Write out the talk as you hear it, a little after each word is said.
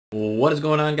What is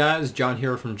going on, guys? John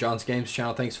here from John's Games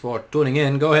channel. Thanks for tuning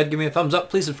in. Go ahead, give me a thumbs up.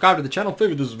 Please subscribe to the channel.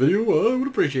 Favorite this video. I would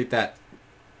appreciate that.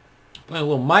 Playing a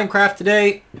little Minecraft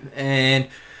today, and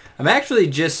I'm actually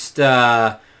just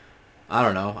I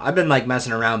don't know. I've been like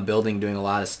messing around building, doing a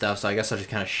lot of stuff, so I guess I'll just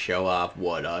kind of show off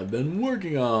what I've been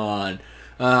working on.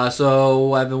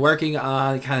 So I've been working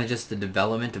on kind of just the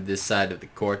development of this side of the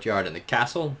courtyard and the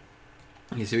castle.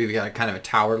 You see we've got kind of a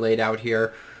tower laid out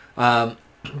here.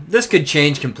 This could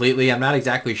change completely. I'm not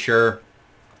exactly sure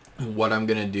what I'm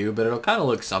going to do, but it'll kind of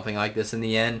look something like this in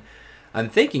the end. I'm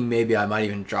thinking maybe I might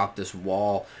even drop this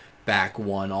wall back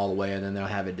one all the way, and then they'll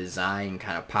have a design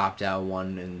kind of popped out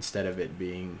one instead of it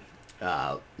being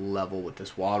level with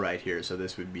this wall right here. So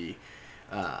this would be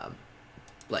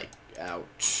like out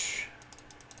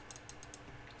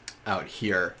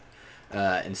here.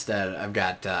 Instead, I've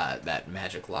got that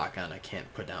magic lock on. I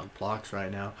can't put down blocks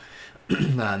right now.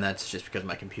 And that's just because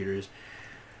my computer is,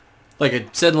 like I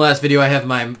said in the last video, I have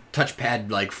my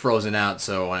touchpad like frozen out,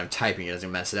 so when I'm typing it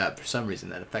doesn't mess it up. For some reason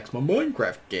that affects my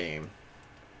Minecraft game.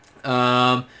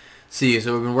 See,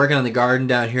 so we've been working on the garden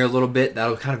down here a little bit.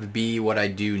 That'll kind of be what I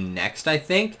do next, I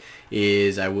think,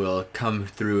 is I will come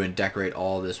through and decorate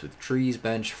all this with trees,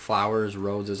 bench, flowers,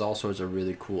 roses, all sorts of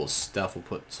really cool stuff. We'll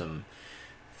put some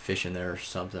fish in there or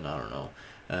something, I don't know.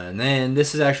 And then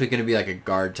this is actually going to be like a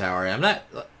guard tower. I'm not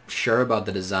sure about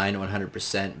the design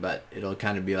 100%, but it'll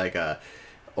kind of be like a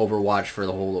overwatch for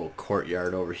the whole little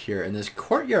courtyard over here. And this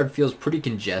courtyard feels pretty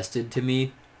congested to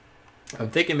me. I'm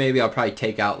thinking maybe I'll probably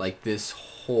take out like this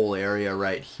whole area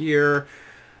right here.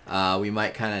 We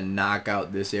might kind of knock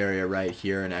out this area right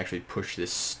here and actually push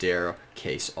this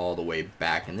staircase all the way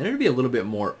back, and then it'll be a little bit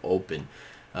more open.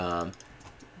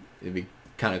 It'd be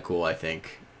kind of cool, I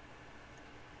think.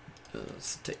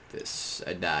 Let's take this.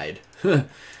 I died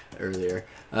earlier.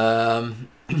 I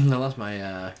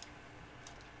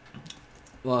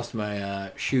lost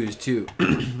my shoes too.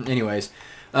 Anyways,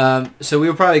 so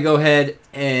we'll probably go ahead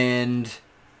and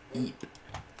eat.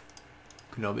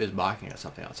 Nobody's barking at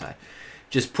something outside.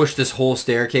 Just push this whole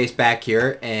staircase back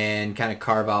here and kind of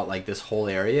carve out like this whole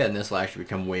area, and this will actually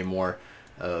become way more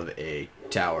of a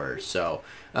tower. So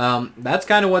that's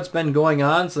kind of what's been going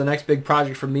on. So the next big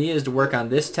project for me is to work on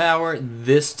this tower,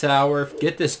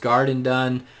 get this garden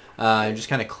done, and just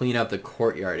kind of clean up the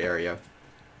courtyard area.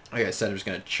 Like I said, I'm just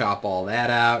going to chop all that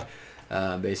out.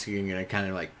 Basically, I'm going to kind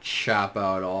of like chop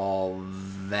out all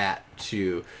that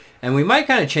too. And we might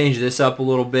kind of change this up a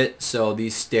little bit, so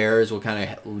these stairs will kind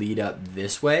of lead up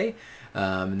this way.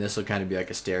 And this will kind of be like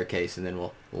a staircase, and then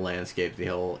we'll landscape the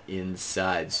whole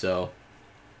inside. So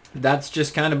that's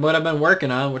just kind of what I've been working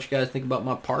on. What you guys think about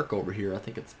my park over here? I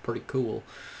think it's pretty cool.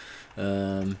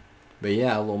 But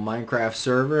yeah, a little Minecraft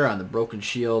server on the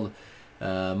BrokenShield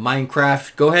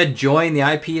Minecraft. Go ahead, join. The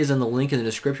IP is in the link in the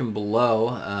description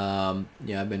below.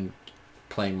 Yeah, I've been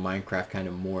playing Minecraft kind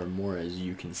of more and more, as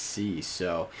you can see.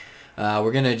 So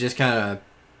we're going to just kind of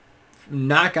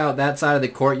knock out that side of the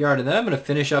courtyard, and then I'm going to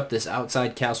finish up this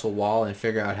outside castle wall and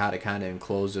figure out how to kind of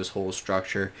enclose this whole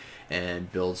structure and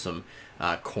build some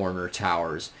corner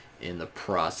towers in the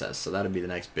process. So that'll be the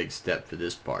next big step for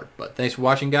this part. But thanks for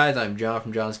watching, guys. I'm John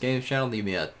from John's Games channel. Leave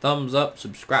me a thumbs up,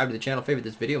 subscribe to the channel, favorite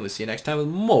this video, and we'll see you next time with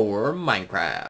more Minecraft.